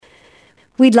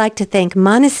We'd like to thank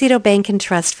Montecito Bank and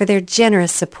Trust for their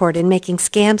generous support in making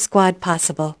Scam Squad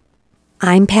possible.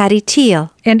 I'm Patty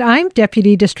Teal. And I'm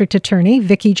Deputy District Attorney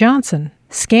Vicki Johnson.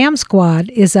 Scam Squad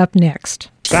is up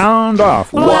next. Sound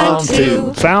off. 1,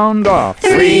 2. Sound off.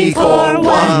 3, 4.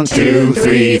 1, 2,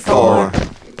 3, 4.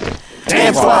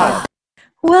 Scam Squad.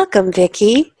 Welcome,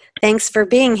 Vicki. Thanks for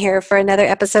being here for another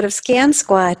episode of Scam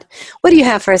Squad. What do you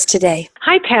have for us today?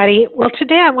 Hi, Patty. Well,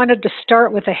 today I wanted to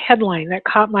start with a headline that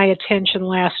caught my attention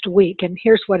last week, and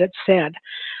here's what it said.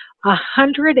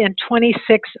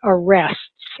 126 arrests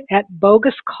at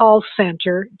bogus call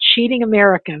center cheating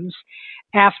Americans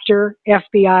after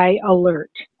FBI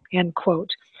alert, end quote.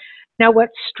 Now, what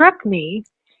struck me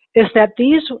is that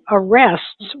these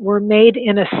arrests were made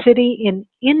in a city in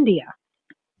India.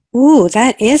 Ooh,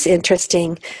 that is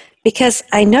interesting, because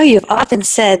I know you've often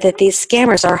said that these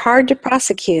scammers are hard to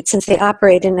prosecute since they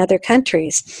operate in other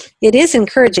countries. It is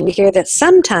encouraging to hear that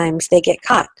sometimes they get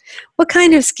caught. What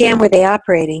kind of scam were they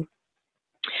operating?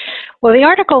 Well, the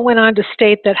article went on to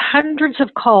state that hundreds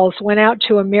of calls went out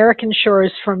to American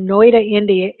shores from Noida,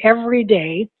 India every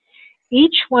day,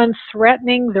 each one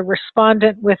threatening the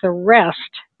respondent with arrest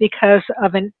because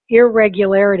of an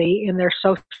irregularity in their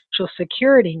Social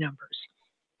Security numbers.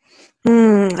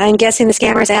 I'm guessing the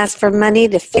scammers asked for money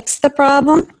to fix the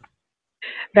problem?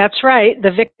 That's right. The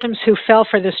victims who fell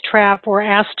for this trap were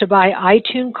asked to buy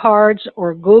iTunes cards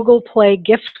or Google Play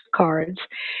gift cards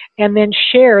and then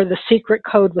share the secret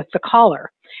code with the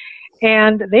caller.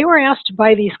 And they were asked to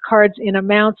buy these cards in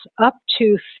amounts up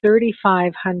to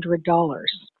 $3,500.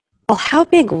 Well, how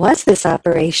big was this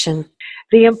operation?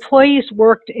 The employees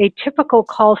worked a typical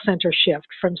call center shift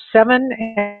from 7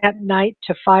 at night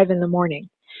to 5 in the morning.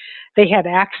 They had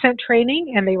accent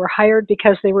training, and they were hired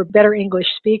because they were better English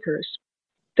speakers.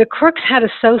 The crooks had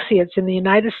associates in the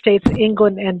United States,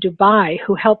 England, and Dubai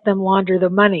who helped them launder the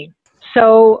money.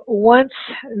 So once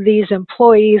these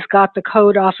employees got the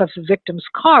code off of the victim's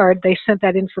card, they sent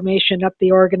that information up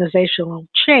the organizational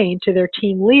chain to their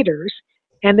team leaders,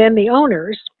 and then the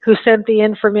owners who sent the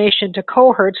information to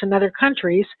cohorts in other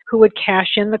countries who would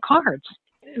cash in the cards.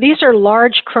 These are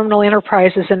large criminal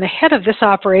enterprises, and the head of this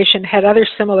operation had other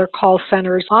similar call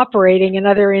centers operating in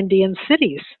other Indian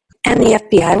cities. And the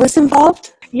FBI was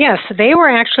involved? Yes, they were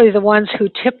actually the ones who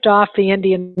tipped off the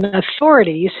Indian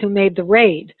authorities who made the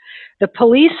raid. The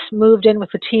police moved in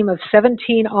with a team of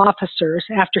 17 officers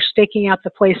after staking out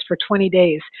the place for 20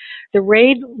 days. The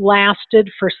raid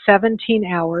lasted for 17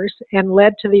 hours and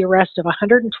led to the arrest of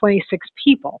 126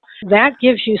 people. That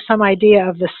gives you some idea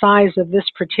of the size of this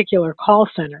particular call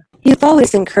center. You've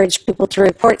always encouraged people to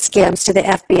report scams to the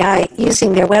FBI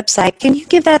using their website. Can you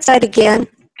give that site again?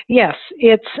 Yes,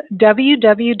 it's www.I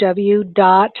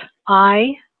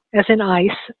as in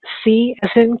ice, C as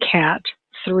in cat,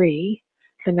 3,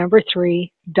 the number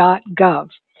 3.gov.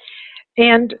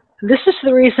 And this is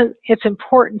the reason it's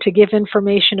important to give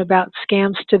information about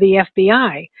scams to the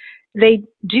FBI. They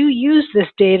do use this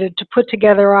data to put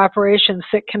together operations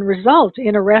that can result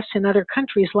in arrests in other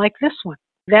countries like this one.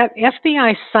 That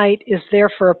FBI site is there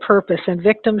for a purpose, and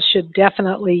victims should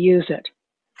definitely use it.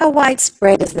 How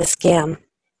widespread is this scam?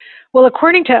 Well,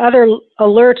 according to other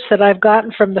alerts that I've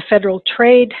gotten from the Federal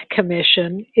Trade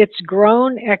Commission, it's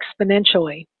grown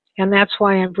exponentially, and that's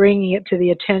why I'm bringing it to the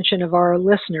attention of our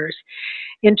listeners.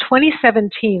 In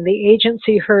 2017, the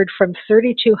agency heard from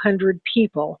 3,200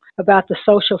 people about the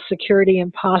Social Security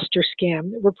imposter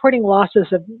scam, reporting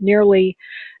losses of nearly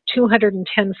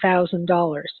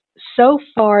 $210,000. So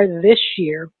far this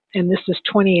year, and this is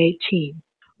 2018,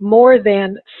 more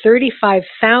than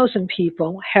 35,000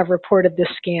 people have reported this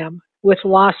scam with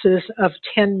losses of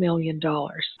 $10 million.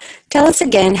 Tell us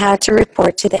again how to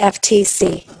report to the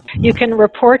FTC. You can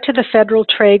report to the Federal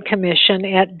Trade Commission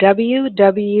at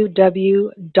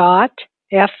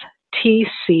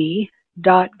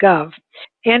www.ftc.gov.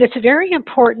 And it's very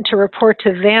important to report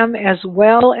to them as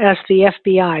well as the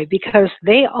FBI because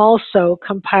they also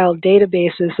compile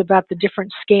databases about the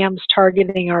different scams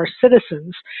targeting our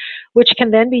citizens, which can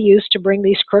then be used to bring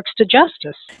these crooks to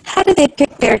justice. How do they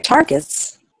pick their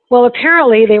targets? Well,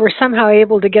 apparently they were somehow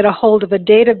able to get a hold of a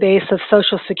database of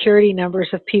Social Security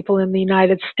numbers of people in the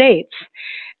United States,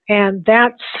 and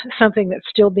that's something that's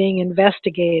still being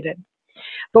investigated.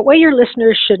 But what your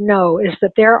listeners should know is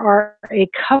that there are a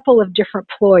couple of different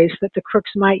ploys that the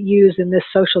crooks might use in this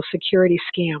Social Security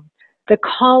scam. The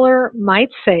caller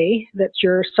might say that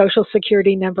your Social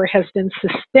Security number has been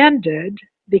suspended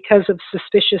because of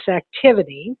suspicious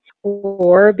activity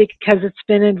or because it's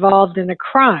been involved in a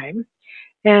crime.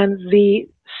 And the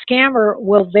scammer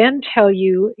will then tell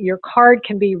you your card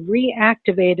can be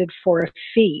reactivated for a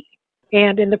fee.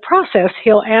 And in the process,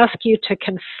 he'll ask you to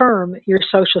confirm your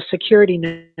Social Security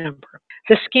number.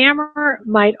 The scammer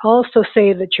might also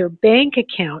say that your bank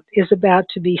account is about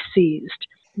to be seized,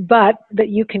 but that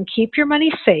you can keep your money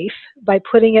safe by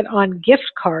putting it on gift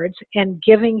cards and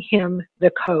giving him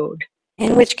the code.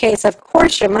 In which case, of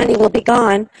course, your money will be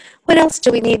gone. What else do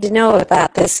we need to know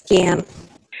about this scam?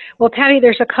 Well, Patty,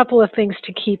 there's a couple of things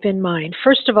to keep in mind.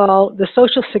 First of all, the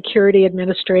Social Security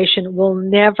Administration will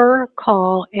never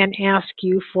call and ask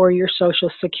you for your Social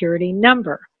Security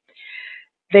number.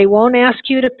 They won't ask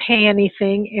you to pay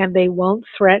anything, and they won't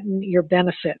threaten your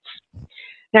benefits.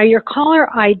 Now, your caller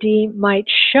ID might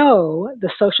show the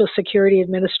Social Security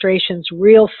Administration's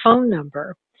real phone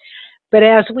number, but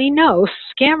as we know,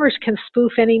 scammers can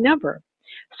spoof any number.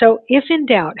 So if in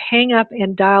doubt, hang up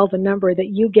and dial the number that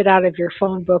you get out of your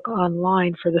phone book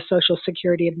online for the Social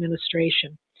Security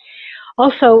Administration.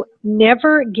 Also,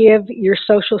 never give your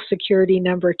Social Security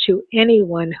number to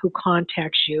anyone who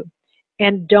contacts you,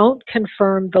 and don't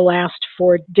confirm the last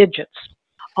 4 digits.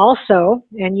 Also,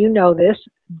 and you know this,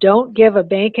 don't give a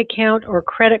bank account or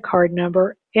credit card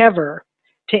number ever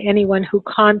to anyone who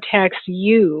contacts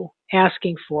you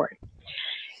asking for it.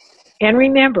 And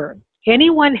remember,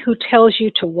 anyone who tells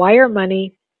you to wire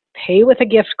money, pay with a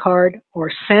gift card,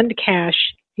 or send cash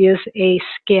is a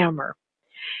scammer.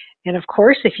 And of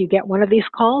course, if you get one of these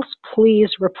calls, please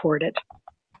report it.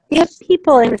 If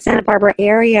people in the Santa Barbara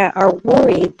area are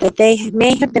worried that they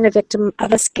may have been a victim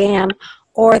of a scam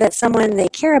or that someone they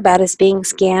care about is being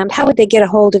scammed, how would they get a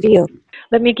hold of you?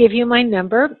 Let me give you my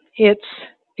number. It's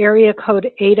area code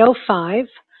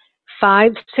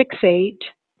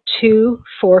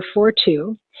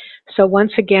 805-568-2442. So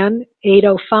once again,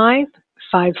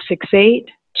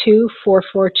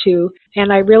 805-568-2442.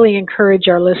 And I really encourage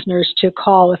our listeners to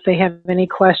call if they have any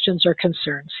questions or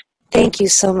concerns. Thank you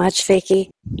so much,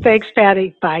 Vicki. Thanks,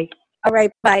 Patty. Bye. All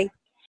right, bye.